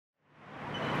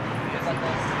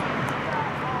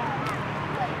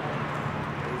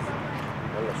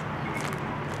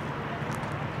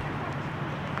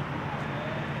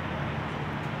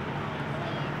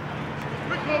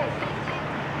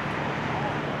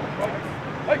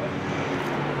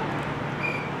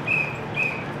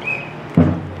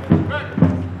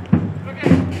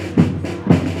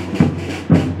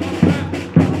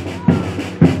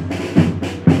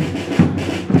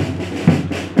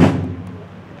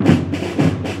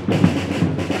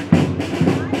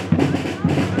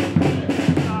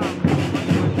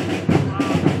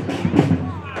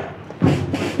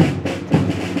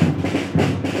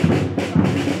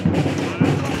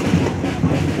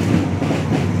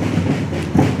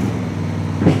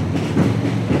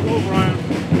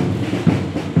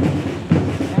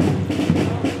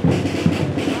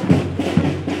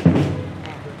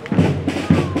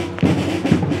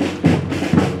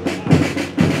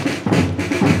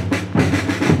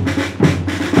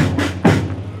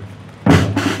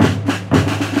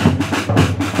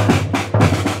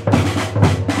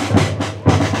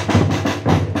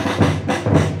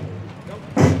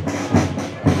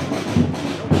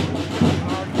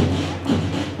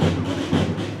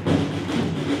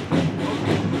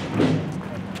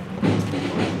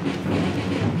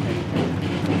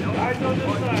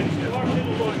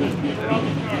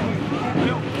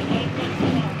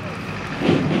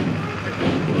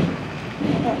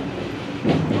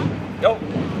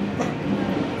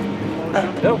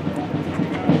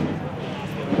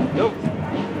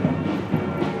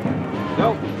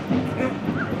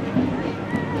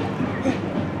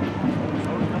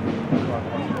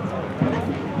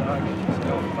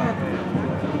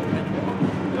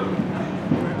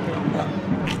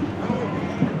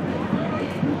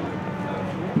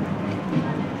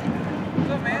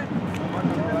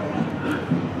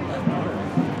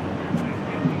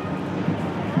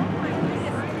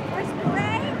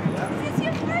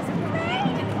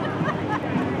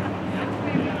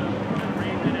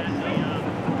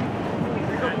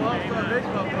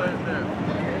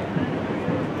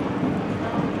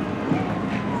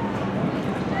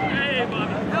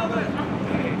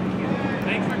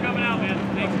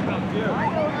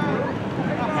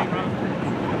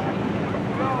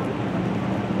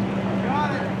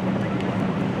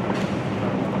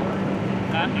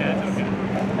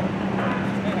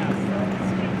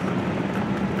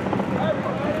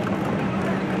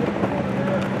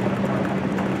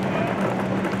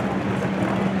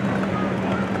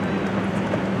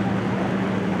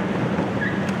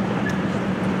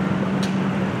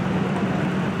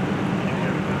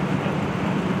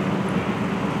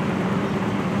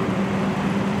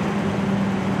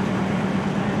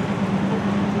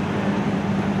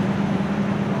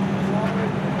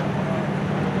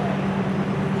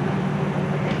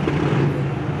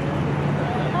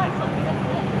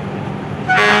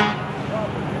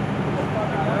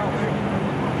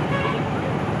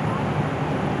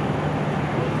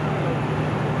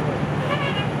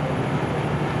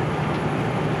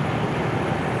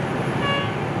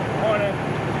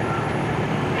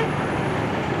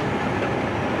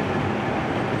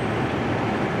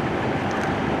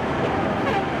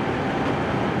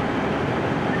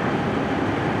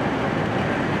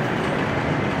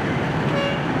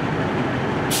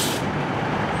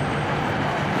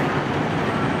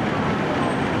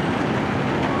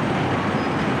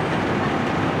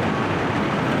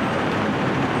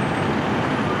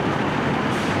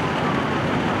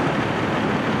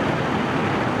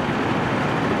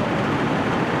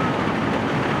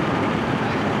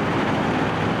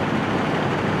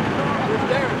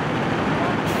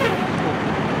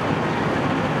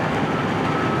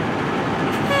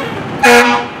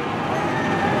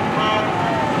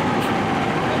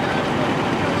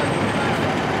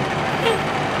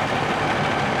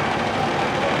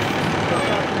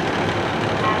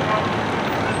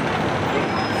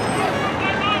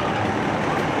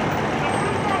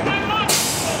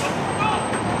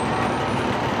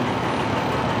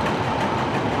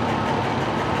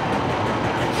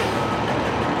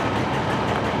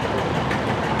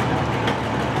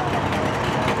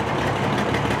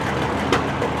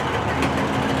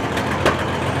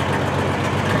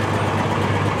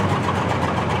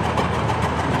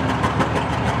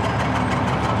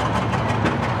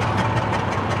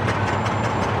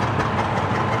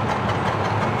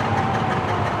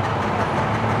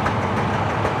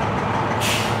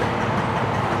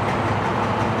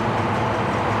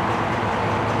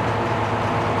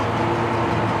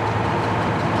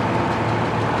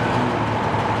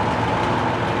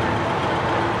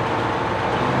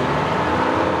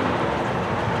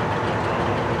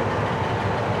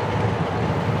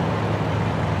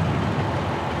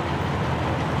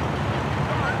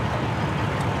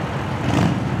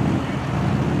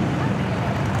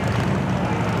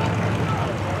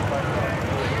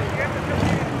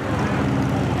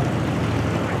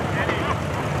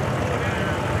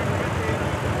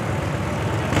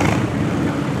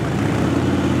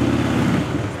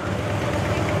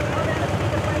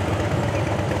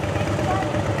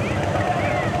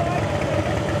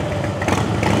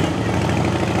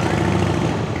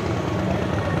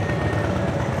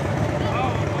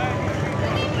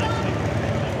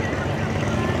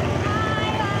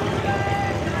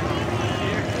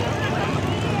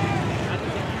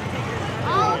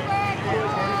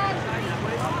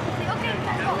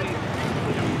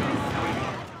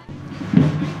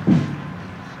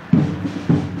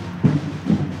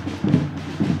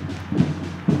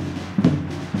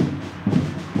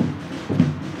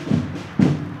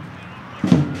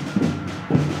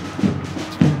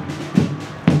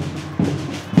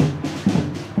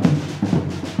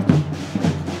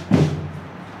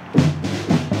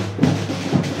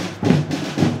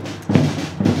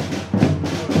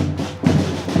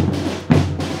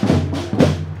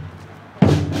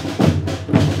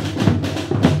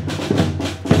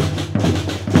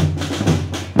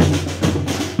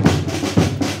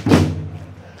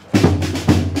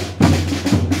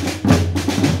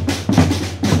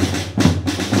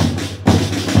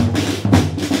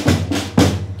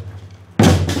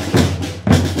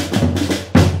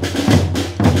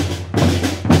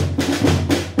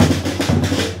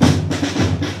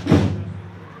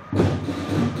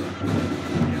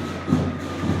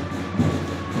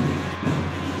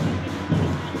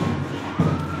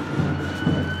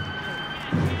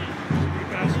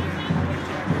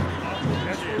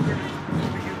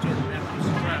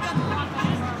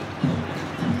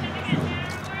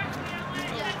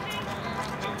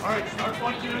All right, start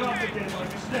punching it up again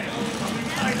like a snake. Coming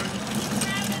tighter.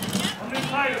 Coming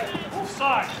tighter. Both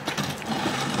sides.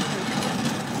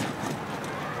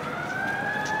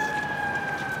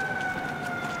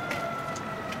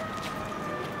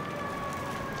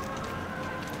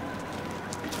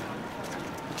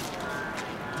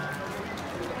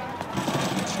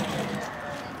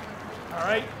 All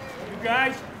right, you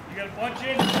guys, you got to punch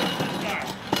in. This guy.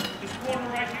 This corner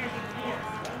right here is the floor.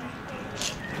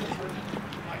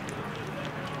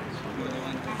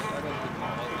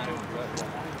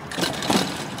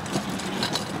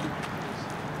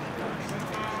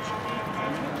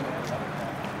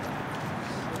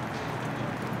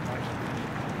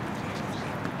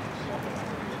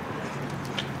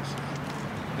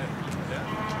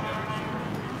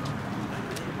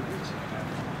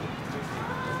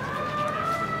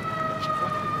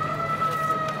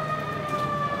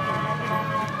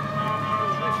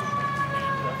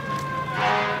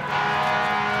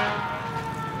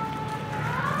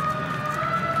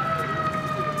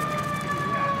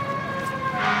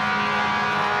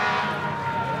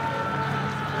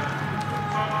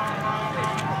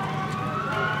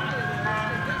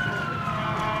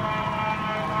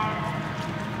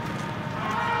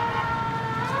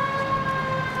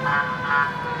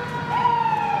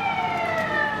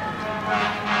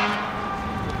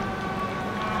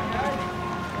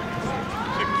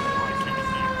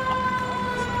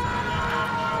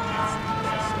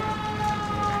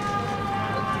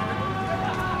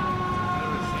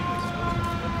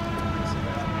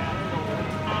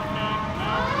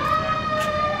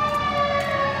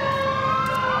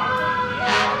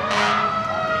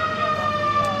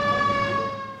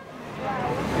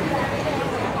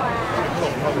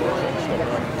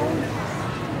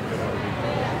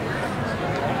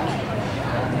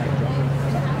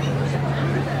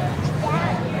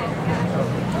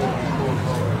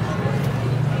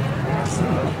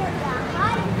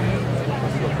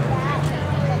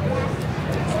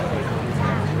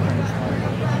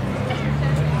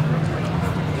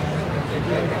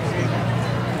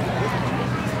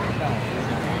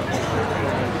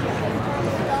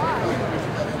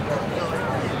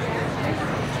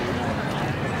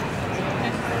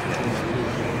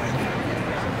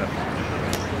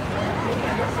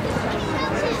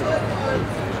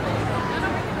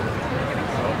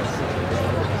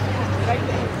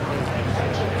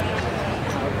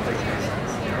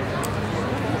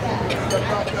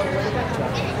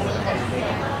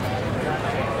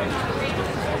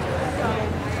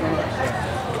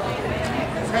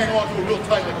 Hang on to it real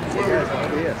tight like a square.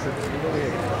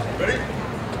 Ready?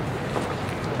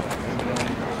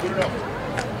 Good enough.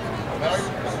 Larry?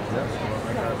 Yep.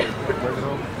 Bring it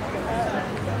home.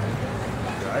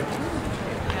 Right?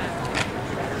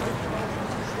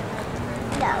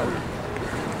 No.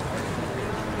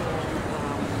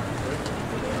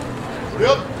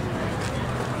 Yep.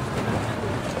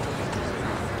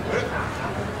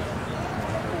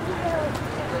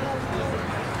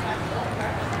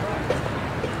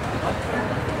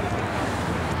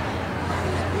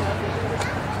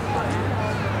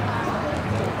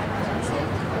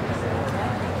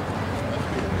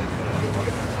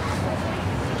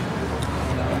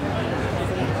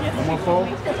 One more fall.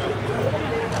 You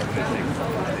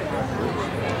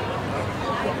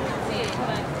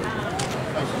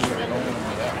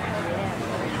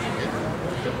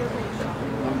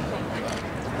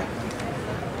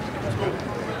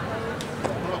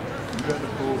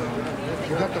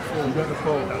got the full. You got the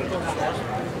full.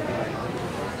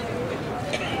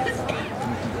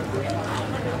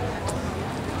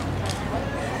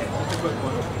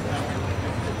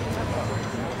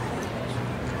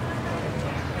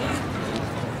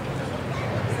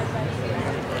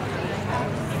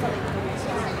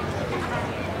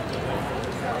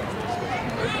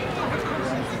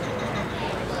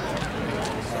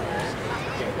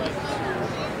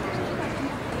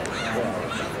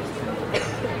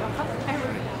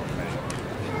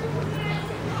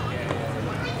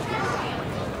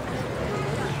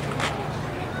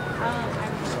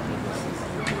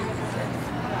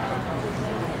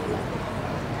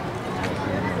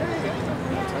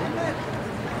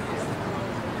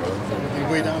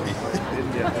 Way down.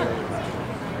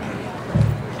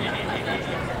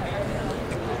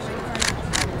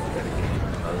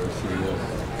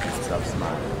 Stop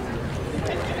smiling.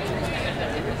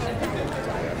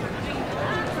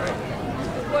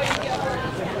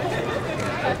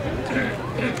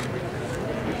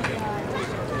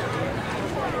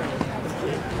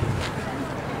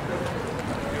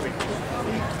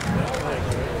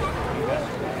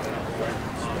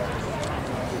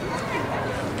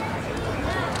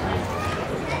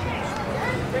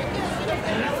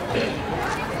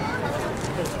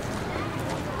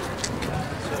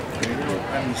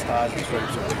 start.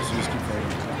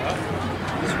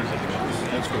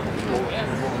 That's good.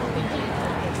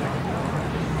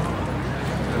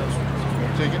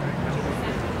 Take it.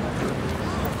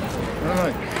 All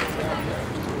right.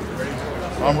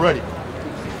 I'm ready.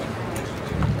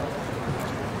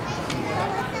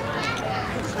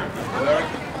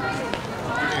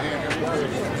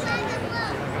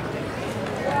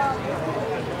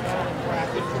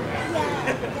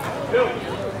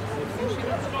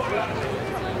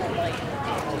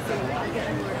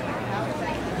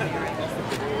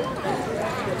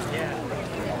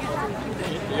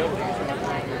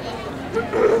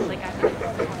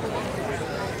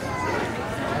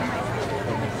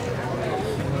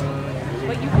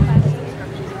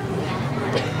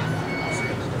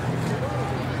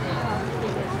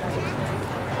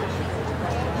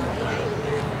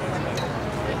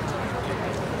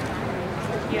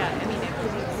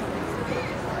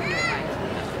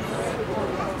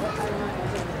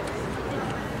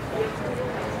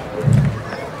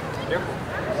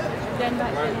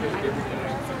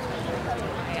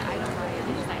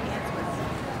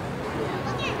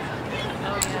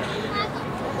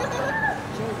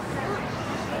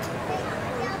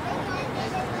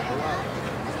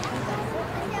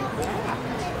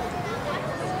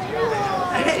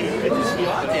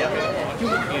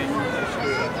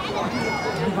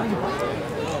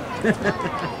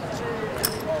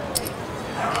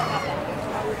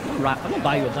 Right, I'm gonna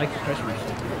buy you a bike for Christmas.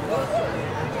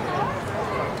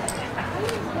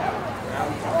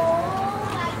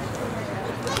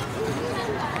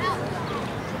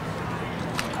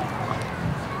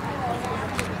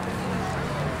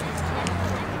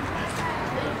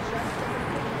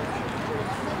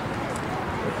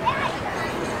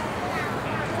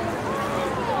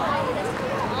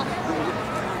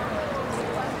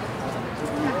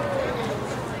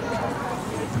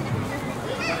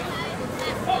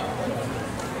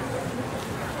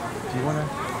 Do you want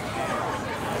to?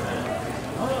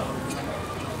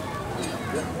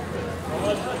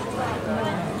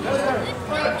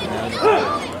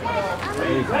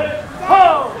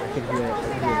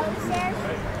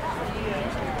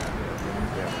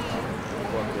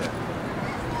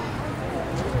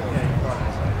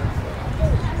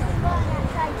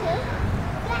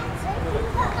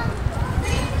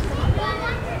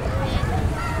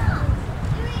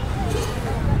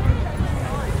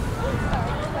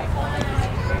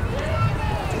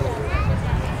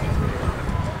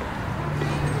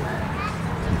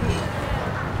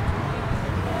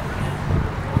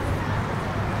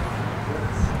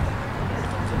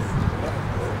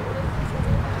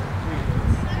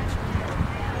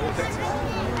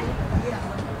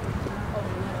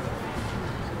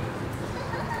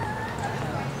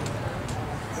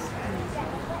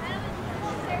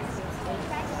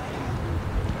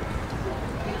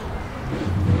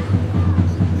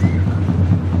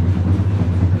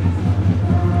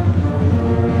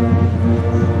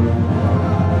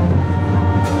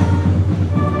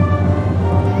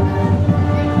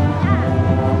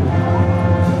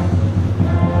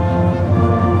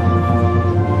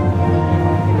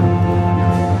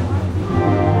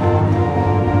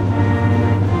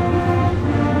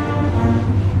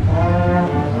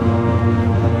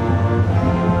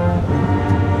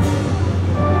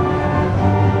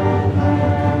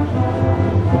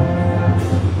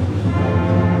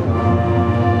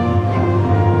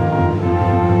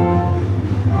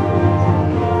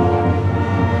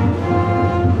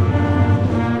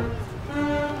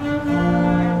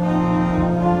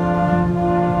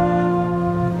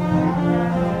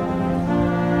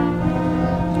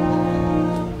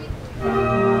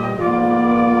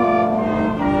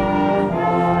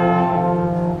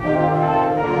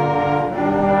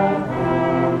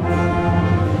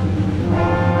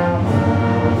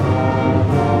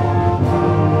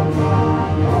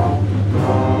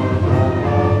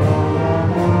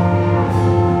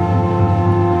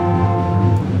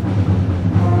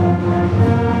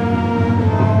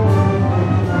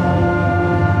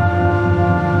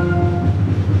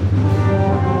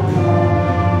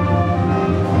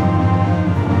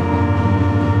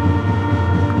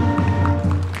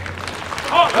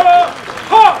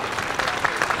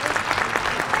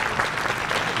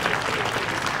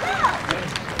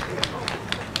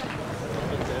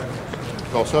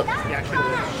 All set?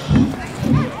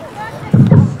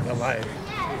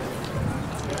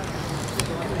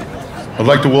 I'd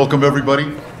like to welcome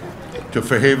everybody to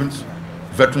Fairhaven's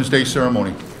Veterans Day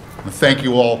ceremony. And thank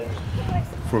you all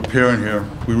for appearing here.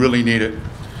 We really need it.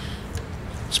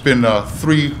 It's been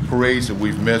 3 parades that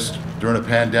we've missed during the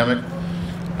pandemic.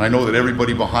 I know that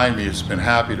everybody behind me has been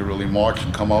happy to really march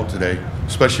and come out today,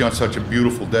 especially on such a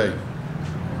beautiful day.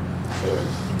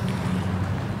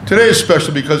 Today is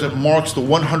special because it marks the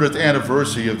 100th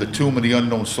anniversary of the Tomb of the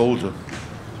Unknown Soldier.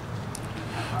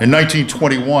 In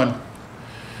 1921,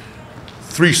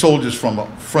 3 soldiers from a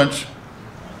French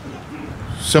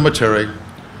cemetery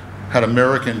had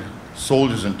American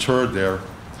soldiers interred there,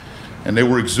 and they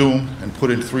were exhumed and put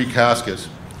in 3 caskets.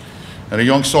 And a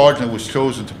young sergeant was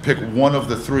chosen to pick one of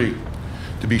the 3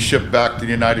 to be shipped back to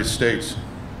the United States.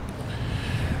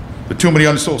 The Tomb of the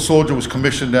Unknown Soldier was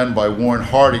commissioned then by Warren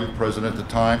Harding, president at the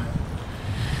time.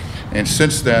 And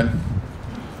since then,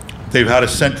 they've had a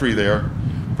sentry there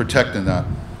protecting that.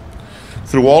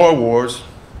 Through all our wars,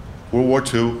 World War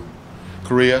II,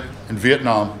 Korea, and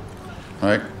Vietnam,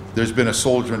 right, there's been a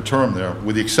soldier interred there,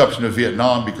 with the exception of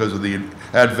Vietnam. Because of the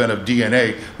advent of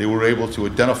DNA, they were able to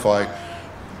identify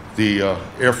the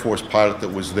Air Force pilot that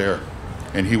was there,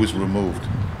 and he was removed.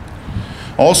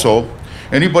 Also,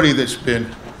 anybody that's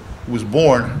was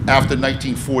born after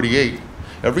 1948,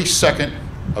 every second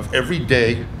of every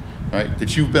day, right,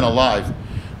 that you've been alive,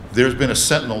 there's been a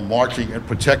sentinel marching and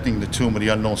protecting the Tomb of the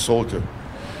Unknown Soldier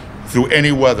through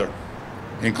any weather,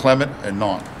 inclement and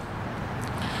not.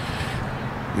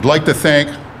 We'd like to thank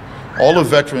all the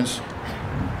veterans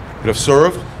that have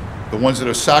served, the ones that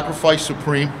have sacrificed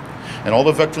supreme, and all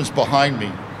the veterans behind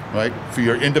me, right, for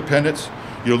your independence,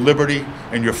 your liberty,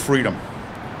 and your freedom.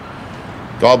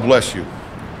 God bless you.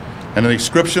 And an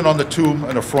inscription on the tomb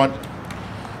in the front: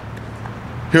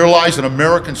 here lies an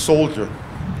American soldier,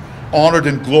 honored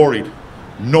and gloried,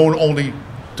 known only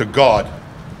to God.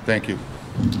 Thank you.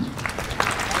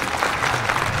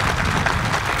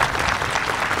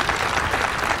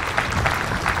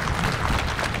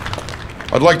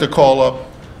 I'd like to call up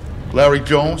Larry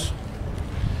Jones,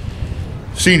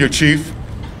 Senior Chief,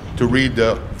 to read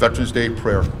the Veterans Day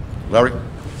prayer. Larry?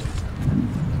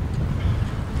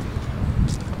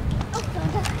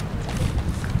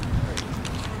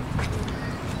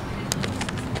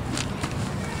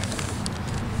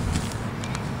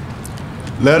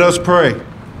 Let us pray.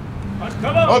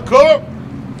 Uncover.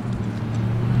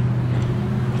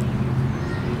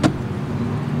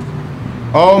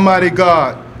 Almighty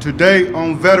God, today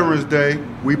on Veterans Day,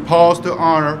 we pause to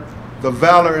honor the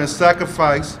valor and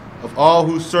sacrifice of all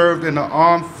who served in the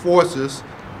armed forces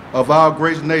of our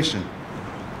great nation.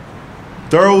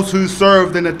 Those who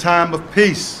served in a time of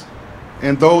peace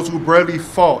and those who bravely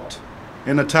fought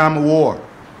in a time of war.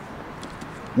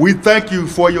 We thank you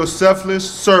for your selfless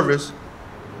service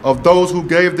of those who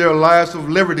gave their lives of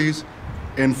liberties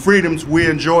and freedoms we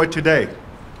enjoy today.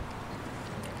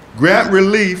 Grant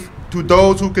relief to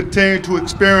those who continue to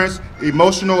experience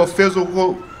emotional or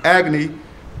physical agony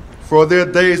for their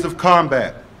days of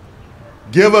combat.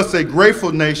 Give us a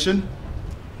grateful nation,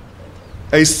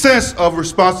 a sense of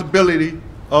responsibility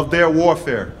of their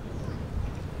warfare.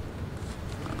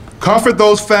 Comfort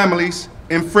those families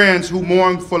and friends who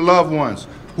mourn for loved ones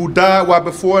who died while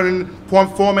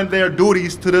performing their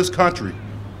duties to this country.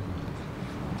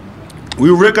 We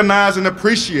recognize and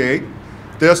appreciate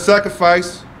their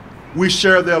sacrifice. We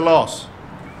share their loss.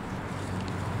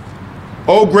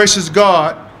 Oh, gracious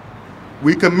God,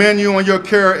 we commend you on your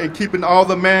care in keeping all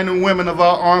the men and women of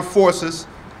our armed forces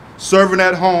serving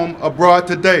at home, abroad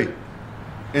today,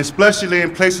 and especially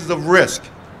in places of risk.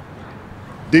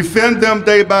 Defend them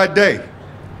day by day.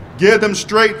 Give them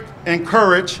strength and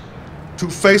courage to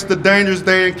face the dangers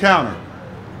they encounter.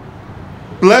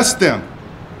 Bless them,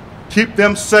 keep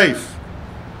them safe,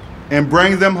 and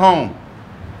bring them home.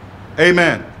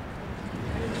 Amen.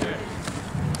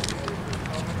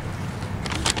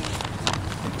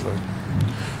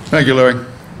 Thank you, Larry.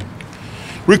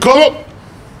 Recover.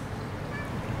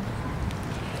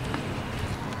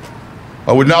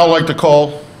 I would now like to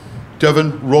call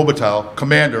Devin Robitaille,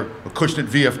 Commander of Cushnet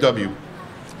VFW.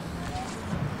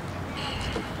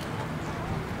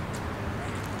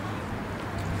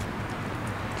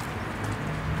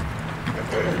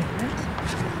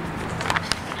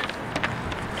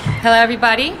 Hello,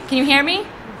 everybody. Can you hear me?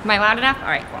 Am I loud enough? All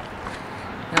right, cool.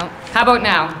 No? How about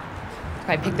now? If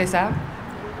I pick this up?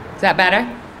 Is that better?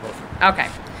 Okay.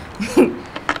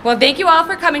 Well, thank you all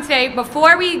for coming today.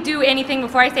 Before we do anything,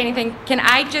 before I say anything,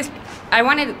 I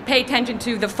want to pay attention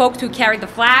to the folks who carried the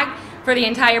flag for the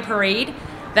entire parade.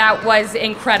 That was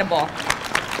incredible.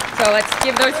 So let's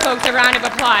give those folks a round of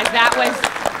applause.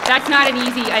 That's not an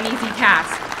easy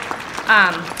task.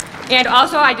 And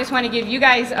also, I just want to give you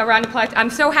guys a round of applause. I'm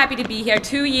so happy to be here.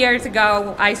 2 years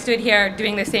ago, I stood here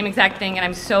doing the same exact thing, and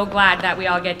I'm so glad that we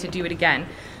all get to do it again.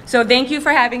 So thank you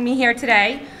for having me here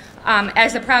today.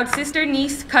 As a proud sister,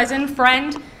 niece, cousin,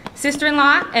 friend,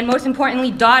 sister-in-law, and most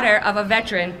importantly, daughter of a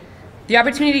veteran, the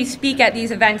opportunity to speak at these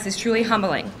events is truly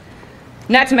humbling.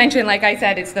 Not to mention, like I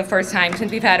said, it's the first time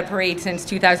since we've had a parade since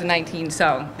 2019,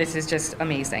 so this is just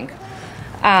amazing.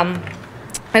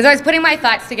 As I was putting my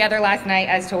thoughts together last night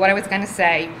as to what I was going to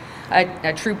say,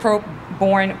 a true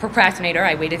born procrastinator,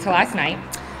 I waited till last night,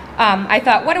 I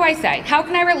thought, what do I say? How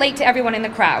can I relate to everyone in the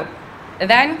crowd? And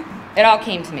then it all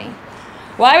came to me.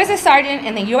 While I was a sergeant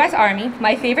in the U.S. Army,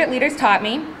 my favorite leaders taught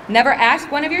me, never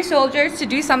ask one of your soldiers to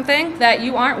do something that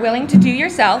you aren't willing to do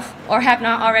yourself or have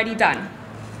not already done.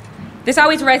 This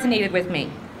always resonated with me.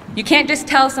 You can't just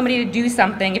tell somebody to do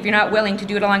something if you're not willing to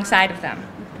do it alongside of them.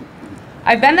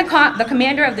 I've been the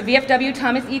commander of the VFW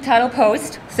Thomas E. Tuttle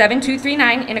Post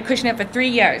 7239 in Acushnet for 3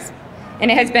 years,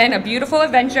 and it has been a beautiful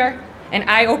adventure and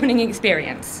eye-opening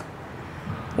experience.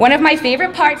 One of my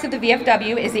favorite parts of the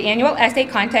VFW is the annual essay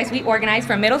contest we organize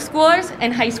for middle schoolers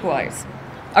and high schoolers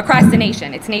across the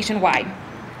nation. It's nationwide.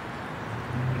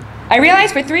 I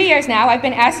realize for 3 years now I've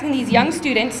been asking these young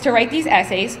students to write these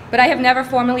essays, but I have never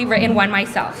formally written one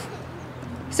myself.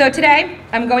 So today,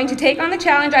 I'm going to take on the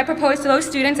challenge I propose to those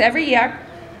students every year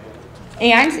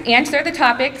and answer the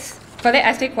topics for the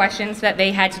essay questions that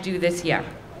they had to do this year.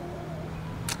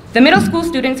 The middle school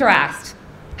students are asked,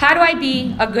 how do I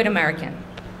be a good American?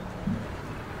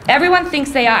 Everyone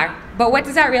thinks they are, but what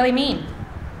does that really mean?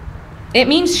 It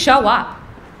means show up.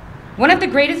 One of the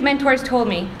greatest mentors told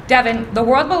me, Devin, the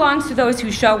world belongs to those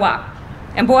who show up.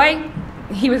 And boy,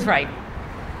 he was right.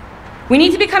 We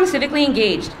need to become civically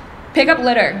engaged. Pick up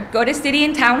litter, go to city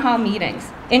and town hall meetings,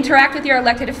 interact with your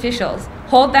elected officials,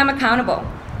 hold them accountable,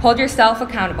 hold yourself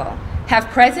accountable, have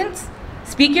presence,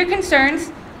 speak your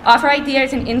concerns, offer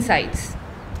ideas and insights.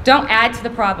 Don't add to the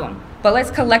problem, but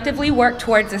let's collectively work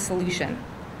towards a solution.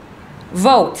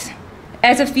 Vote.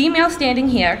 As a female standing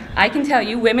here, I can tell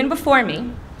you women before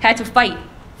me had to fight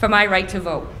for my right to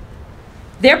vote.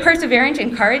 Their perseverance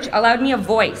and courage allowed me a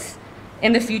voice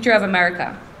in the future of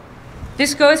America.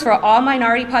 This goes for all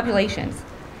minority populations.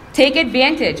 Take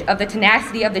advantage of the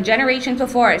tenacity of the generations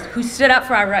before us who stood up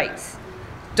for our rights.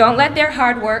 Don't let their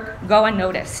hard work go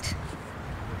unnoticed.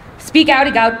 Speak out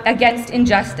against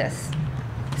injustice.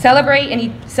 Celebrate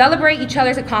each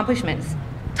other's accomplishments.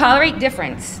 Tolerate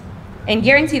difference. And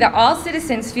guarantee that all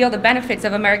citizens feel the benefits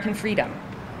of American freedom.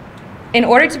 In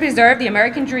order to preserve the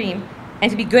American dream and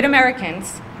to be good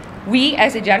Americans, we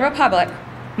as the general public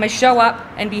must show up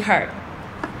and be heard.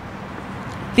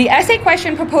 The essay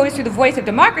question proposed through the Voice of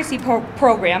Democracy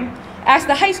program asked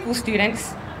the high school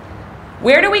students,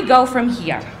 where do we go from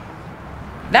here?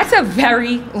 That's a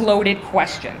very loaded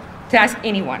question to ask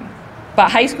anyone,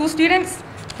 but high school students,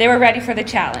 they were ready for the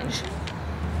challenge.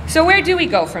 So where do we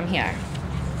go from here?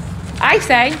 I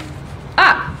say,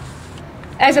 up.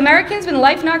 As Americans, when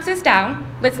life knocks us down,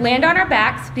 let's land on our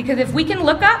backs, because if we can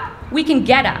look up, we can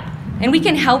get up, and we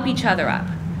can help each other up.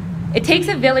 It takes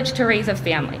a village to raise a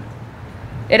family.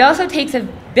 It also takes a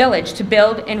village to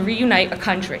build and reunite a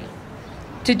country.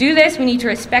 To do this, we need to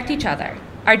respect each other,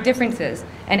 our differences,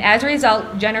 and as a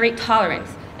result, generate tolerance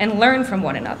and learn from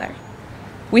one another.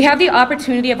 We have the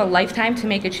opportunity of a lifetime to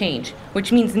make a change,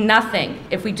 which means nothing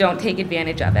if we don't take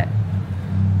advantage of it.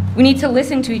 We need to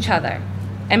listen to each other.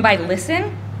 And by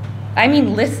listen, I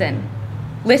mean listen.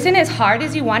 Listen as hard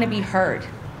as you want to be heard.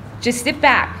 Just sit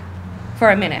back for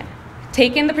a minute.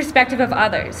 Take in the perspective of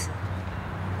others.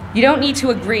 You don't need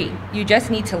to agree, you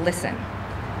just need to listen.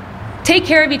 Take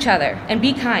care of each other and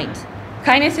be kind.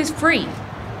 Kindness is free.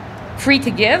 Free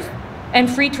to give and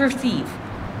free to receive.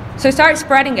 So start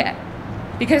spreading it,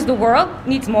 because the world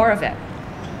needs more of it.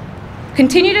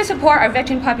 Continue to support our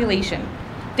veteran population.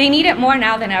 They need it more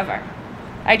now than ever.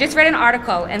 I just read an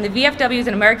article, and the VFWs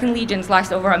and American Legions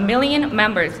lost over 1 million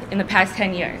members in the past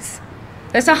 10 years.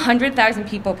 That's 100,000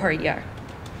 people per year.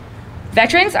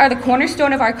 Veterans are the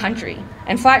cornerstone of our country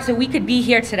and fought so we could be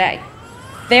here today.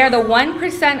 They are the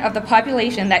 1% of the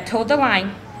population that toed the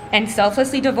line and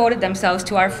selflessly devoted themselves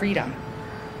to our freedom.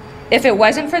 If it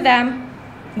wasn't for them,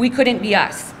 we couldn't be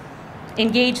us.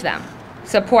 Engage them,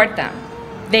 support them,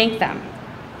 thank them.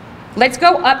 Let's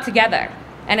go up together,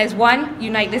 and as one,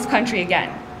 unite this country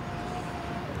again.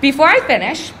 Before I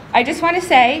finish, I just want to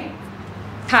say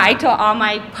hi to all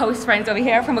my post friends over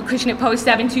here from Acushnet Post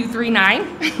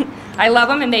 7239. I love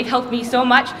them, and they've helped me so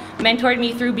much, mentored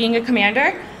me through being a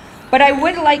commander. But I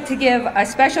would like to give a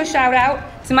special shout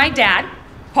out to my dad,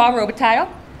 Paul Robitaille,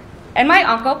 and my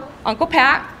uncle, Uncle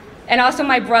Pat, and also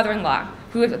my brother-in-law,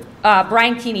 who is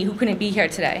Brian Keeney, who couldn't be here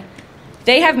today.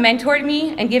 They have mentored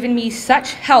me and given me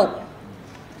such help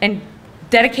and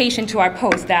dedication to our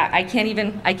post that I can't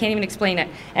even explain it.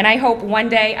 And I hope one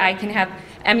day I can have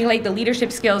emulate the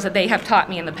leadership skills that they have taught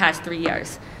me in the past 3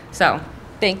 years. So,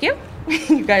 thank you.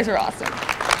 You guys are awesome.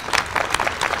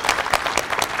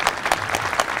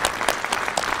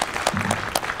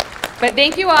 But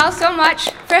thank you all so much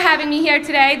for having me here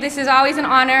today. This is always an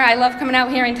honor. I love coming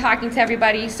out here and talking to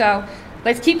everybody. So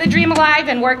let's keep the dream alive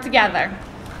and work together.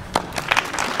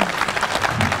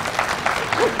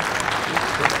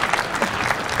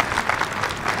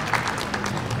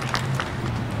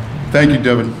 Thank you,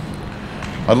 Devin.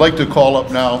 I'd like to call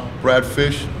up now Brad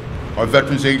Fish, our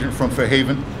Veterans agent from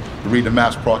Fairhaven, to read the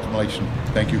mass proclamation.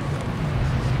 Thank you.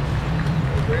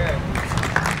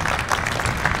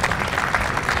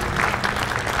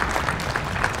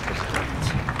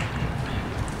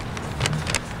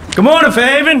 Good morning,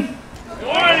 Fairhaven. Good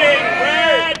morning,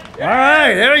 Brad. All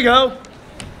right, there we go.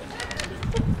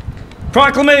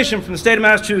 Proclamation from the state of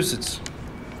Massachusetts.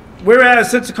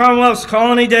 Whereas since the Commonwealth's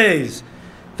colony days,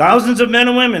 thousands of men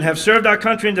and women have served our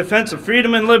country in defense of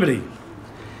freedom and liberty.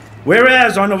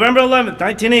 Whereas on November 11th,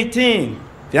 1918,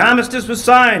 the armistice was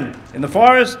signed in the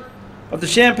forest of the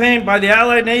Champagne by the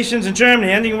Allied nations in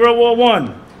Germany, ending World War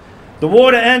I. The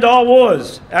war to end all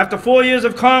wars. After 4 years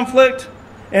of conflict,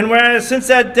 and whereas since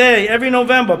that day, every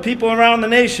November, people around the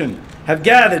nation have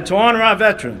gathered to honor our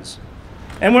veterans.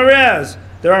 And whereas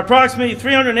there are approximately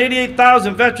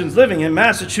 388,000 veterans living in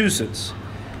Massachusetts.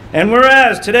 And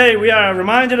whereas today we are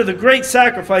reminded of the great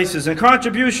sacrifices and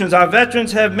contributions our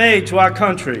veterans have made to our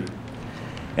country.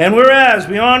 And whereas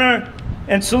we honor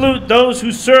and salute those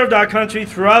who served our country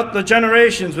throughout the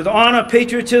generations with honor,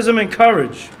 patriotism, and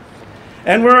courage.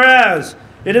 And whereas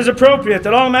it is appropriate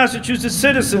that all Massachusetts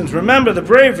citizens remember the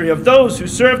bravery of those who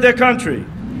served their country,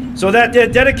 so that their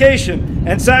dedication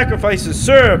and sacrifices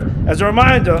serve as a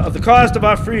reminder of the cost of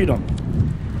our freedom.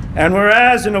 And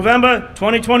whereas in November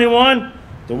 2021,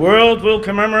 the world will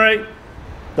commemorate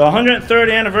the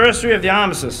 103rd anniversary of the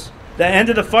armistice that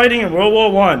ended the fighting in World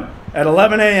War I at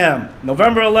 11 a.m.,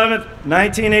 November 11th,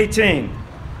 1918,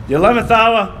 the 11th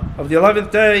hour of the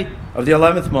 11th day of the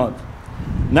 11th month.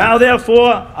 Now,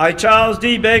 therefore, I, Charles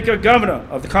D. Baker, Governor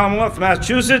of the Commonwealth of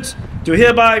Massachusetts, do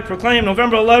hereby proclaim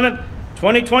November 11th,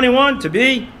 2021 to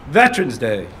be Veterans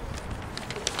Day.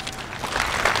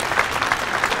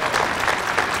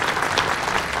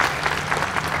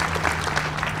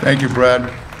 Thank you,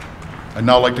 Brad. I'd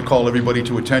now like to call everybody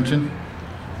to attention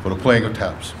for the playing of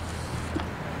taps.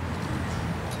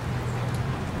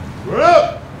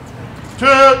 Up,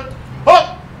 tap,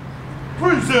 up,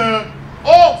 present,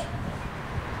 off.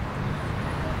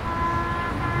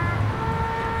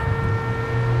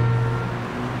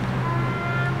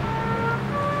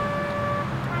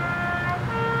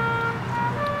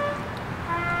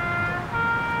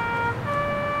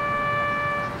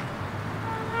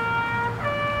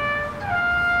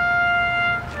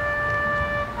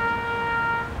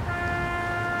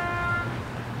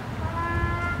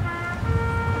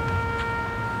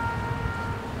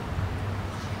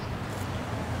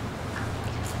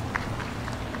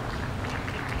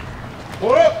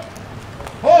 Hold up!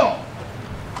 Hold on!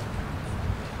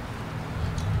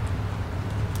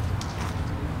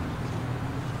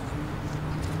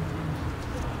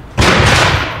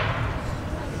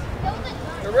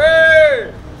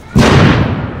 Hooray!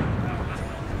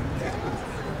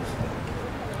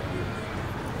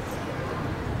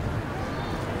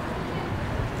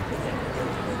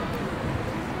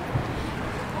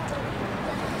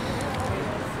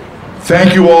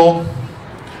 Thank you all.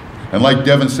 And like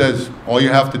Devin says, all you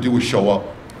have to do is show up.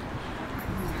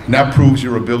 And that proves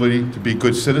your ability to be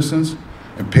good citizens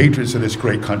and patriots of this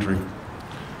great country.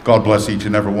 God bless each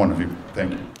and every one of you.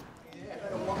 Thank you.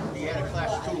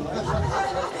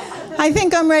 I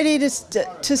think I'm ready to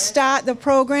start the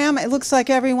program. It looks like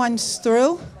everyone's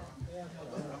through.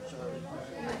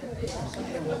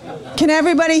 Can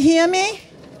everybody hear me?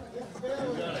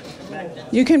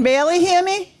 You can barely hear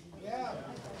me?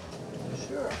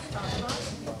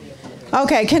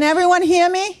 Okay, can everyone hear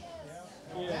me?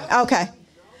 Okay.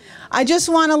 I just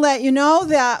want to let you know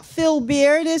that Phil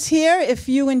Beard is here. If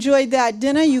you enjoyed that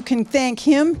dinner, you can thank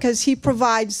him because he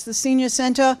provides the senior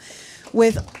center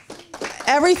with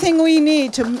everything we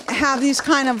need to have these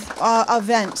kind of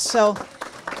events. So,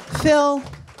 Phil,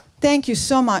 thank you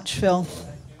so much, Phil.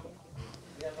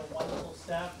 We have a wonderful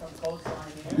staff from both on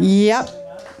here. Yep.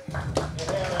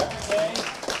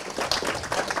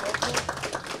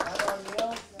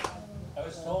 I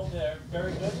was told they're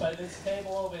very good by this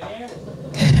table over here.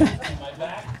 My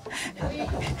back.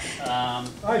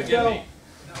 Forgive me.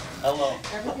 Hello.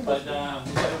 But we've got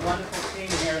a wonderful team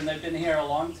here, and they've been here a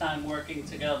long time working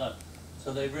together.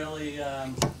 So they really, I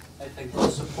think, will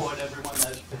support everyone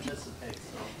that participates.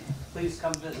 So please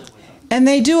come visit with them. And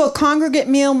they do a congregate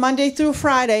meal Monday through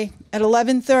Friday at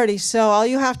 11:30. So all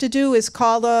you have to do is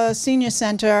call the senior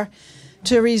center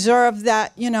to reserve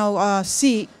that,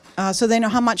 seat, so they know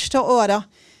how much to order.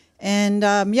 And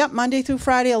yep, Monday through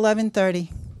Friday, 11:30.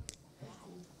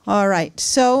 All right.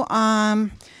 So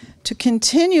to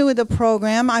continue with the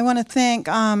program, I want to thank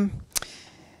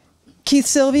Keith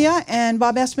Sylvia and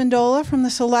Bob Espandola from the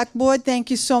Select Board.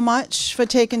 Thank you so much for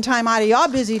taking time out of your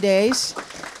busy days,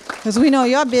 because we know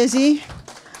you're busy.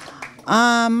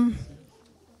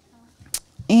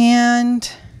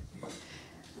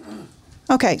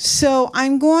 Okay, so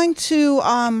I'm going to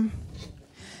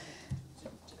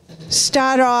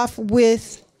start off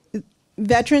with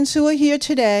veterans who are here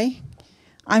today.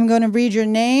 I'm going to read your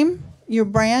name, your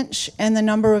branch, and the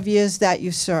number of years that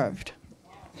you served.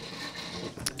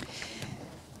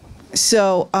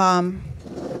 So,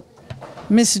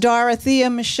 Miss Dorothea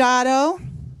Machado,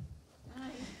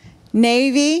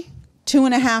 Navy,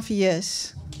 2.5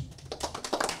 years.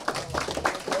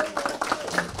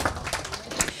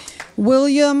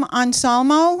 William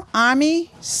Anselmo,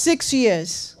 Army, 6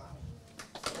 years.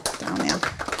 Down there.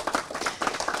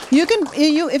 You can,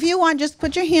 if you want, just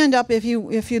put your hand up if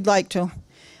you'd like to.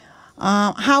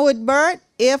 Howard Burt,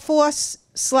 Air Force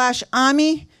 /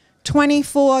 Army,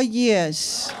 24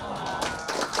 years.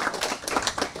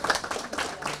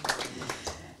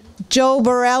 Joe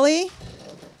Borelli,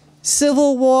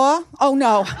 Civil War. Oh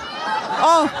no.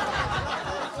 Oh.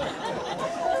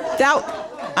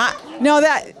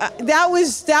 That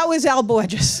was Al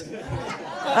Borges.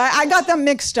 I got them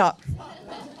mixed up.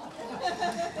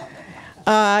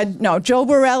 No, Joe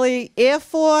Borelli, Air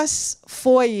Force,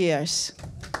 4 years.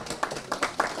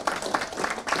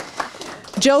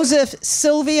 Joseph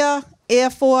Sylvia, Air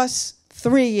Force,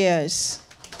 3 years.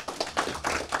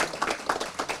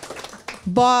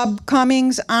 Bob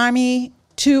Cummings, Army,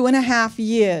 2.5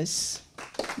 years.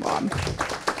 Bob.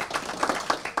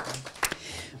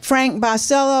 Frank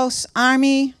Barcelos,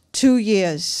 Army, 2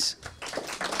 years.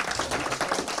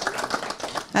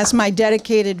 That's my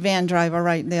dedicated van driver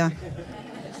right there.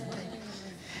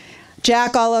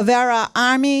 Jack Oliveira,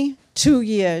 Army, 2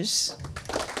 years.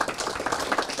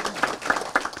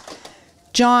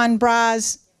 John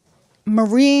Braz,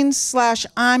 Marines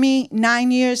 / Army,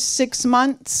 9 years, 6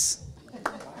 months.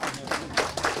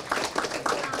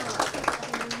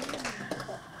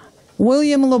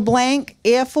 William LeBlanc,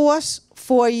 Air Force,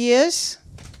 4 years.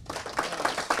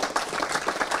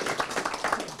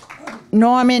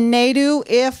 Norman Nadu,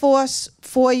 Air Force,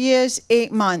 4 years,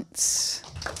 8 months.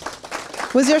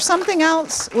 Was there something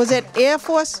else? Was it Air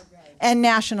Force and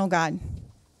National Guard?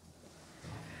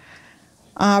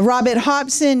 Robert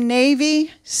Hobson,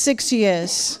 Navy, 6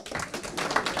 years.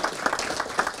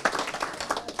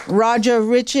 Roger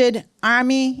Richard,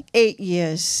 Army, 8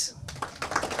 years.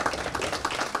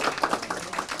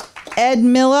 Ed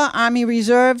Miller, Army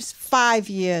Reserves, 5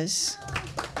 years.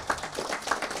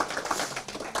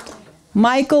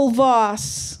 Michael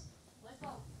Voss,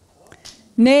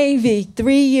 Navy,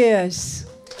 3 years.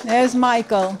 There's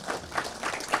Michael.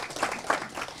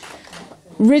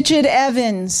 Richard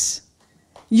Evans,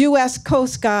 U.S.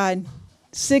 Coast Guard,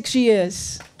 6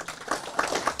 years.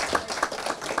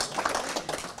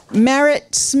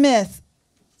 Merritt Smith,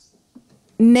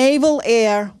 Naval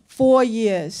Air, 4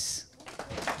 years.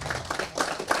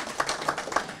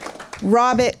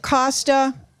 Robert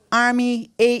Costa,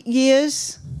 Army, 8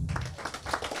 years.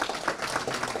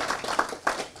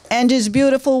 And his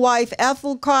beautiful wife,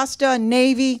 Ethel Costa,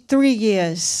 Navy, 3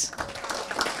 years.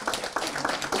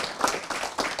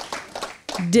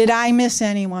 Did I miss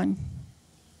anyone?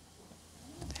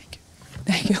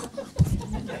 Thank you.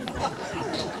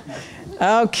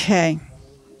 Okay.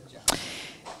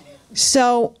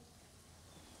 So,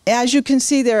 as you can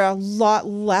see, there are a lot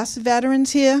less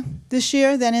veterans here this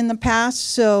year than in the past.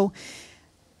 So,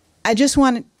 I just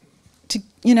wanted to,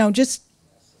 just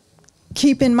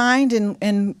keep in mind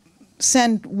and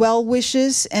send well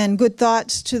wishes and good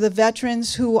thoughts to the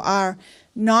veterans who are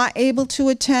not able to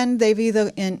attend. They've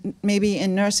either maybe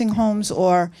in nursing homes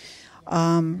or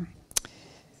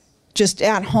just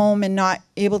at home and not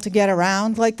able to get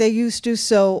around like they used to.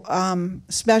 So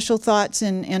special thoughts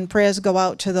and prayers go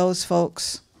out to those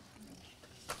folks.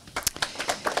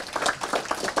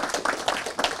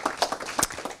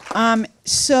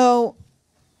 So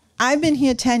I've been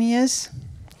here 10 years.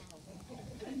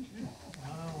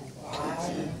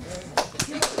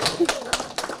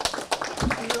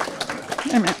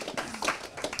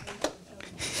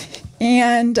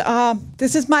 And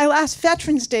this is my last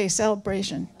Veterans Day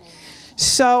celebration.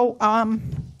 So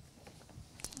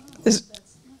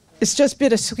it's just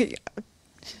bittersweet.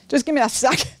 Just give me a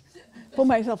second. pull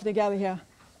myself together here.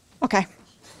 Okay.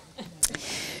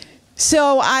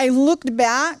 So I looked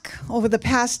back over the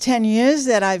past 10 years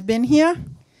that I've been here,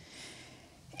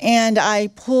 and I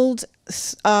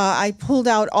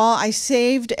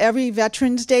saved every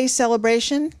Veterans Day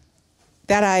celebration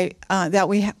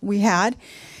that we had,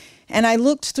 and I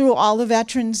looked through all the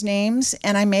veterans' names,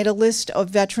 and I made a list of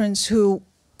veterans who,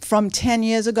 from 10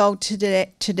 years ago to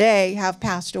today, have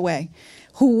passed away,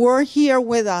 who were here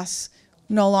with us,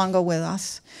 no longer with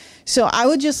us. So I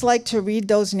would just like to read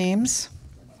those names.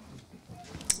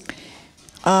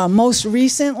 Most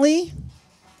recently,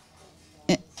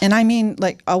 and I mean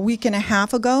like a week and a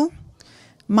half ago,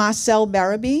 Marcel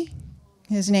Barabee,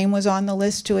 his name was on the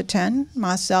list to attend,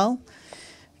 Marcel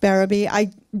Barabee.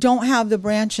 I don't have the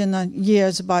branch in the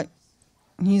years, but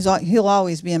he'll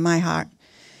always be in my heart.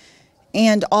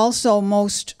 And also,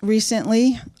 most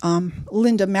recently,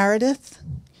 Linda Meredith.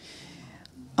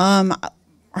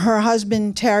 Her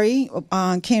husband, Terry,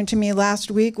 came to me last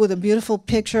week with a beautiful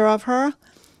picture of her,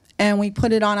 and we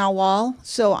put it on our wall.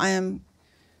 So I am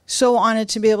so honored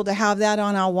to be able to have that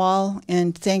on our wall,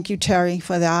 and thank you, Terry,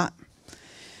 for that.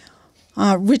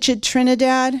 Richard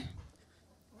Trinidad,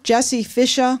 Jesse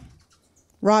Fisher,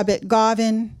 Robert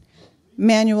Garvin,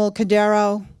 Manuel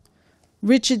Cadero,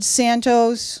 Richard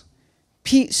Santos,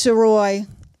 Pete Soroy,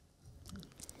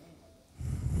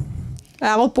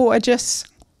 Al Borges,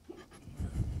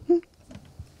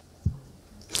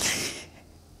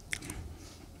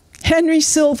 Henry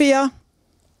Sylvia,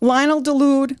 Lionel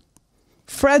DeLude,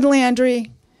 Fred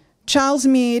Landry, Charles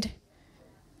Meade,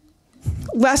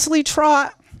 Leslie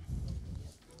Trott,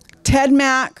 Ted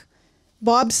Mack,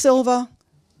 Bob Silva,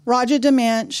 Roger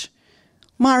DeManch,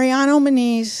 Mariano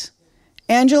Muniz,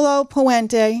 Angelo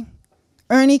Puente,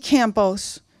 Ernie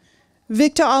Campos,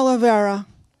 Victor Oliveira,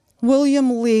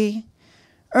 William Lee,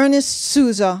 Ernest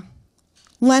Souza,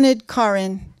 Leonard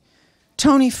Curran,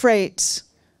 Tony Freites,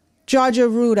 Georgia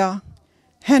Ruda,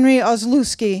 Henry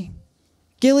Osluski,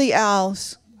 Gilly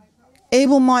Alves,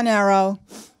 Abel Monero,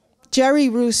 Jerry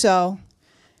Russo,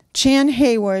 Chan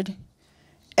Hayward,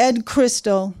 Ed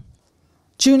Crystal,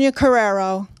 Junior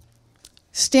Carrero,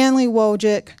 Stanley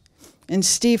Wojcik, and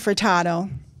Steve Furtado.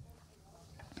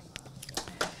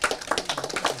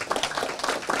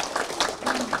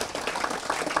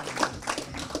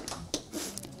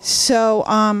 So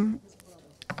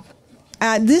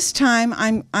at this time,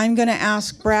 I'm going to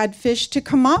ask Brad Fish to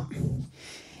come up,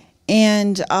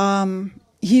 and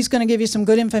he's going to give you some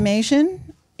good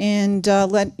information and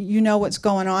let you know what's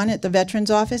going on at the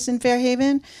Veterans Office in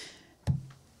Fairhaven.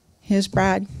 Here's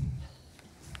Brad.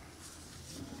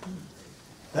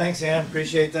 Thanks, Ann.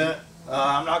 Appreciate that.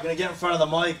 I'm not going to get in front of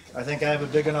the mic. I think I have a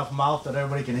big enough mouth that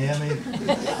everybody can hear me.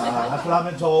 That's what I've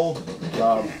been told.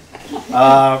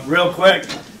 Real quick,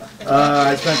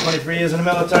 I spent 23 years in the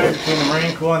military between the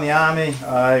Marine Corps and the Army.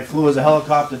 I flew as a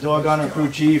helicopter door gunner, crew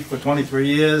chief for 23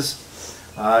 years.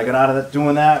 I got out of that,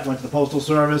 doing that, went to the Postal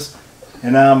Service,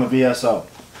 and now I'm a VSO.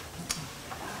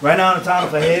 Right now in the town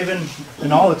of Fairhaven,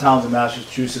 in all the towns in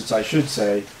Massachusetts, I should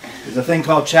say, is a thing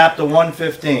called Chapter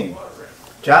 115.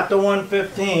 Chapter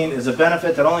 115 is a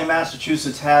benefit that only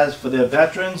Massachusetts has for their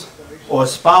veterans or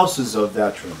spouses of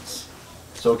veterans.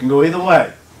 So it can go either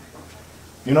way.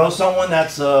 If you know someone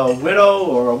that's a widow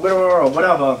or a widower or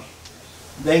whatever,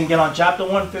 they can get on Chapter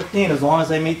 115 as long as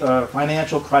they meet the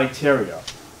financial criteria,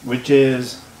 which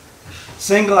is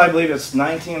single, I believe it's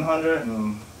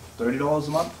 $1,930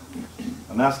 a month.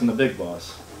 I'm asking the big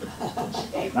boss.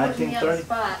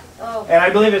 $1,930? And I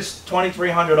believe it's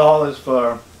 $2,300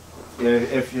 for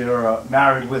if you're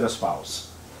married with a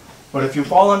spouse. But if you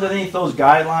fall underneath those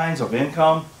guidelines of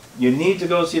income, you need to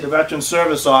go see the Veterans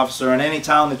Service Officer in any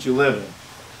town that you live in.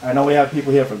 I know we have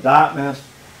people here from Dartmouth,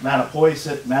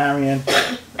 Mattapoisett, Marion.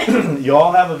 You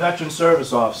all have a Veterans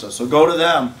Service Officer, so go to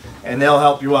them and they'll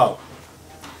help you out.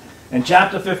 And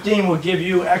Chapter 15 will give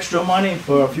you extra money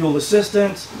for fuel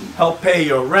assistance, help pay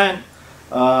your rent.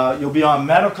 You'll be on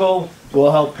medical,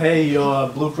 will help pay your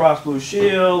Blue Cross Blue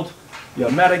Shield, your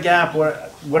Medigap,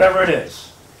 whatever it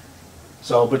is.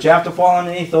 So, but you have to fall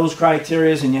underneath those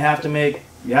criteria, and you have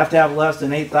to have less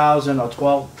than 8,000 or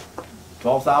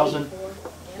 12,000.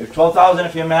 If 12,000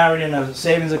 if you're married in a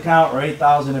savings account, or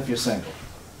 8,000 if you're single.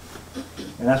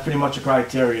 And that's pretty much a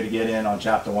criteria to get in on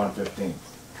Chapter 115.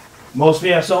 Most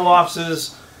VSO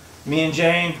offices, me and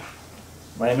Jane,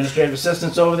 my administrative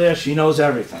assistant's over there, she knows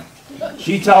everything.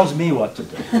 She tells me what to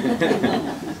do.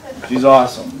 She's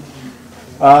awesome.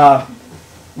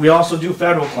 We also do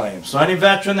federal claims. So any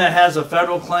veteran that has a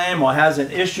federal claim or has an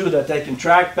issue that they can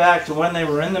track back to when they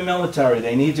were in the military,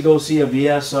 they need to go see a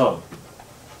VSO.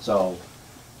 So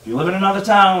if you live in another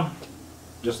town,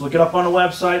 just look it up on the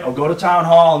website or go to Town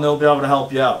Hall and they'll be able to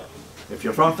help you out. If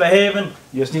you're from Fairhaven,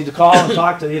 you just need to call and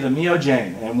talk to either me or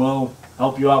Jane, and we'll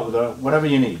help you out with whatever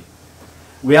you need.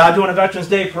 We are doing a Veterans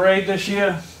Day Parade this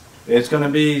year. It's going to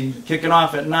be kicking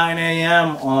off at 9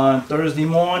 a.m. on Thursday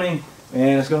morning,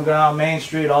 and it's going to go down Main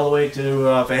Street all the way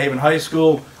to Fairhaven High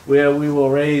School, where we will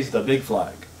raise the big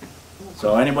flag.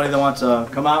 So anybody that wants to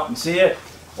come out and see it,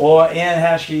 or Ann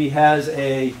Heskey has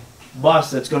a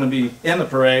bus that's going to be in the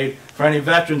parade for any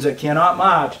veterans that cannot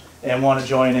march and want to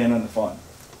join in on the fun.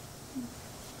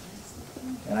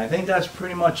 And I think that's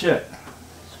pretty much it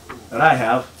that I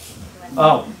have.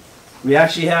 Oh, we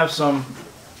actually have some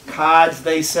cards,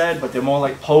 they said, but they're more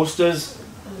like posters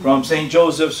from St.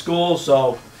 Joseph's School.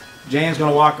 So Jane's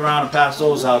going to walk around and pass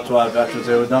those out to our veterans.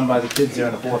 They were done by the kids there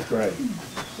in the 4th grade.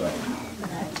 So,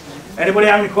 anybody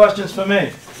have any questions for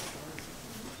me?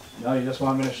 No, you just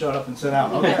want me to shut up and sit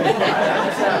down. Okay.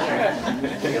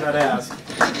 I figured I'd ask.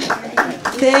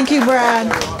 Thank you,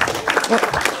 Brad.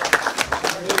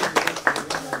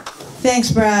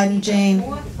 Thanks, Brad and Jane.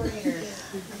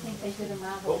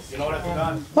 Oh, you know what I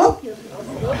forgot? Oh.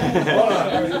 Hold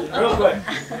on, real quick.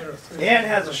 Ann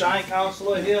has a shine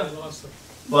counselor here,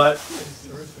 but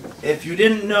if you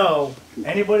didn't know,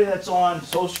 anybody that's on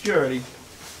Social Security,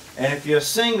 and if you're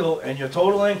single and your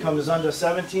total income is under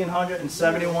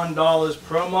 $1,771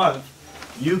 per month,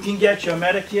 you can get your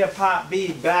Medicare Part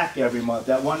B back every month,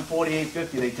 that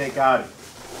 $148.50 they take out of you.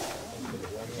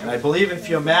 And I believe if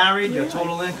you're married, your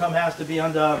total income has to be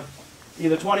under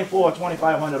either $2,400 or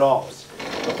 $2,500.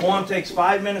 The form takes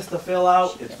 5 minutes to fill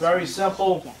out. It's very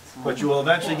simple, but you will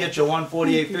eventually get your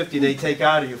 $148.50 they take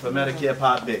out of you for Medicare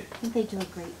Part B. They do a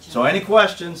great job. So any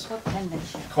questions,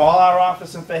 call our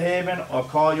office in Fairhaven or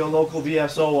call your local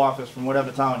VSO office from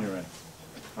whatever town you're in.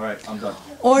 All right, I'm done.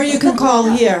 Or you can call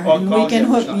here, Or and call we can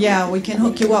here. hook. Yeah, we can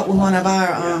hook you up with one of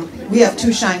our. We have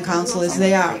 2 shine counselors.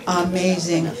 They are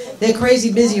amazing. They're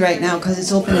crazy busy right now because it's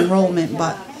open enrollment.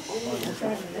 But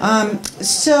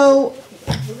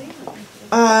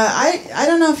I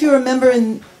don't know if you remember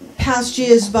in past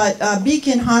years, but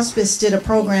Beacon Hospice did a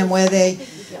program where they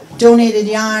donated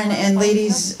yarn and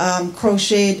ladies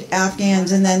crocheted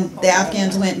Afghans, and then the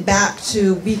Afghans went back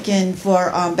to Beacon for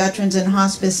veterans in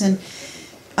hospice, and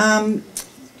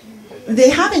they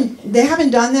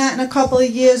haven't done that in a couple of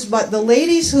years, but the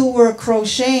ladies who were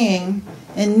crocheting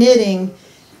and knitting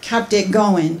kept it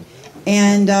going.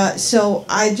 And so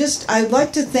I'd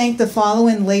like to thank the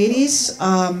following ladies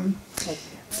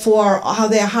for all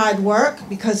their hard work,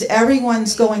 because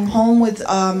everyone's going home with,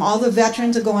 all the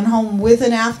veterans are going home with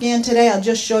an Afghan today. I'll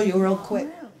just show you real quick.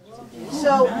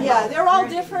 So yeah, they're all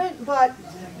different, but,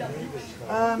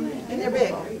 and they're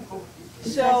big.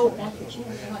 So,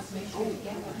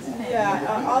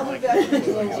 yeah, all the veterans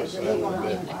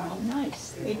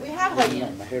we have like,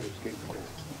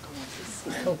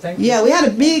 yeah, we had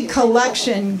a big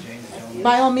collection,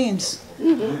 by all means.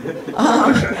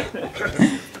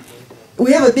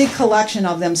 We have a big collection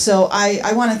of them, so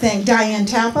I want to thank Diane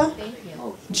Tappa,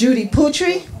 Judy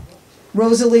Putri,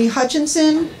 Rosalie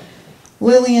Hutchinson,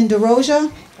 Lillian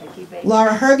DeRoja,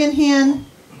 Laura Hergenhan,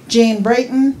 Jane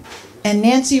Brayton, and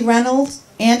Nancy Reynolds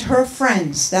and her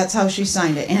friends. That's how she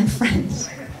signed it, and friends.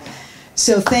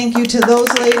 So thank you to those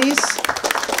ladies.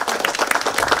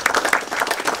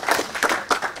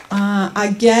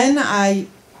 Again, I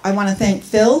want to thank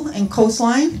Phil and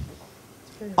Coastline.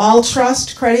 All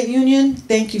Trust Credit Union,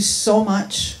 thank you so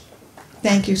much.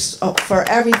 Thank you for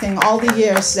everything, all the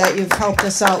years that you've helped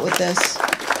us out with this.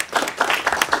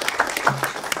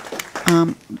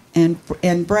 And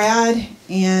Brad,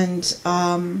 and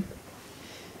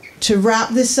to wrap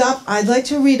this up, I'd like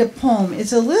to read a poem.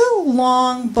 It's a little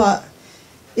long, but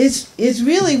it's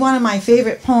really one of my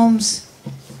favorite poems.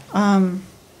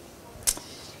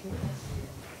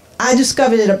 I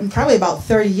discovered it probably about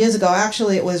 30 years ago.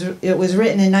 Actually, it was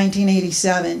written in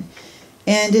 1987,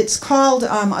 and it's called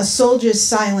 "A Soldier's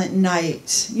Silent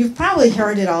Night." You've probably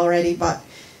heard it already, but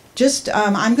just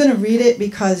I'm going to read it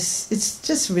because it's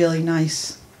just really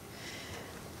nice,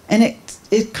 and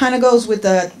it kind of goes with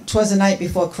the "'Twas the night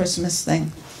before Christmas"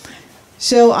 thing.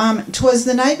 So, "'Twas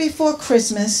the night before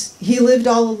Christmas. He lived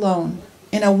all alone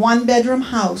in a one-bedroom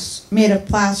house made of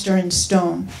plaster and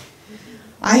stone.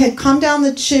 I had come down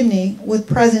the chimney with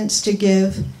presents to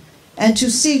give, and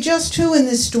to see just who in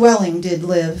this dwelling did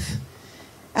live.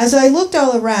 As I looked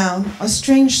all around, a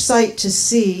strange sight to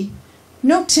see,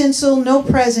 no tinsel, no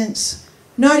presents,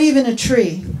 not even a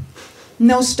tree.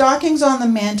 No stockings on the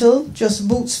mantel, just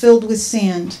boots filled with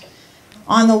sand.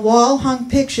 On the wall hung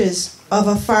pictures of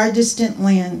a far distant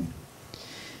land.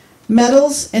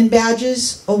 Medals and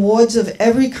badges, awards of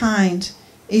every kind.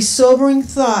 a sobering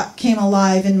thought came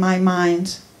alive in my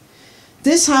mind.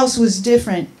 This house was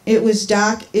different. It was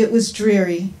dark, it was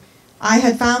dreary. I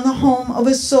had found the home of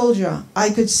a soldier. I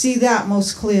could see that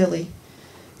most clearly.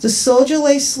 The soldier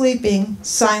lay sleeping,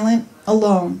 silent,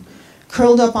 alone,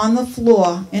 curled up on the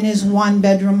floor in his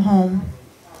one-bedroom home.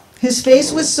 His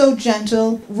face was so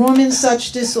gentle, room in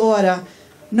such disorder,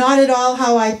 not at all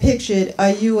how I pictured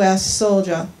a U.S.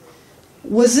 soldier.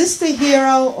 Was this the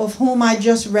hero of whom I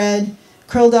just read,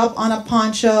 curled up on a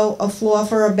poncho, a floor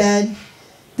for a bed?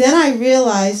 Then I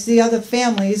realized the other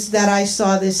families that I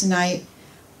saw this night.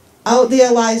 Out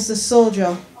there lies the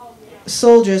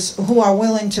soldiers who are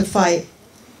willing to fight.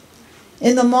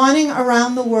 In the morning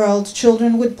around the world,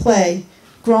 children would play.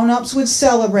 Grown-ups would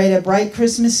celebrate a bright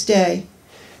Christmas day.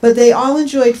 But they all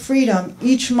enjoyed freedom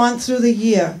each month through the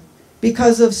year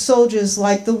because of soldiers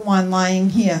like the one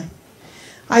lying here.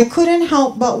 I couldn't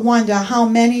help but wonder how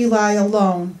many lie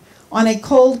alone on a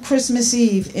cold Christmas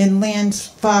Eve in lands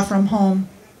far from home.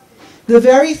 The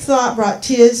very thought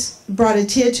brought a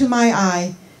tear to my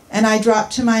eye, and I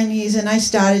dropped to my knees and I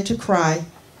started to cry.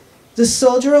 The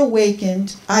soldier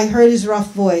awakened. I heard his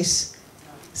rough voice.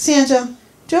 "Santa,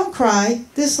 don't cry.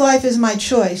 This life is my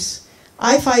choice.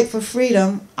 I fight for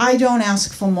freedom. I don't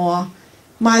ask for more.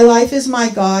 My life is my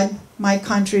God, my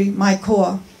country, my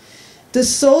corps." The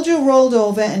soldier rolled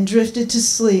over and drifted to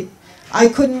sleep. I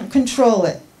couldn't control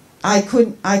it.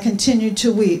 I continued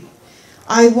to weep.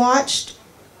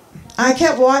 I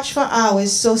kept watch for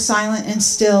hours, so silent and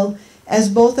still, as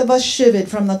both of us shivered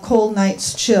from the cold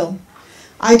night's chill.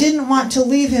 I didn't want to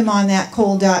leave him on that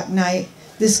cold, dark night,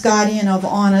 this guardian of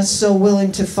honor so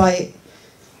willing to fight.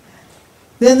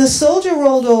 Then the soldier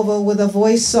rolled over with a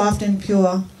voice soft and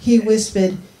pure. He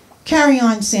whispered, "Carry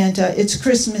on, Santa, it's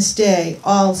Christmas Day,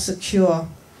 all secure."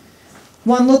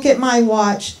 One look at my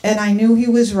watch, and I knew he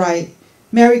was right.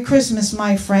 Merry Christmas,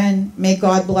 my friend. May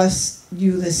God bless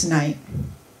you this night.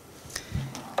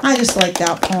 I just like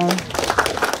that poem.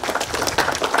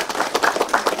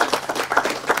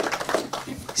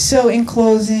 So in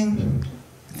closing,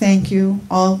 thank you,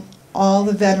 all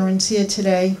the veterans here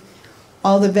today,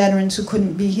 all the veterans who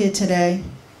couldn't be here today,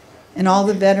 and all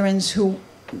the veterans who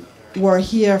were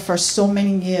here for so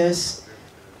many years,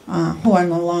 who are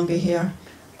no longer here.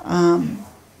 I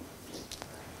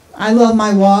love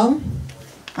my wall.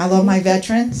 I love my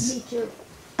veterans. Me too.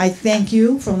 I thank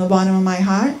you from the bottom of my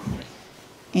heart,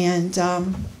 and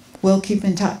we'll keep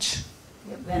in touch.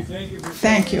 You bet.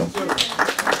 Thank you.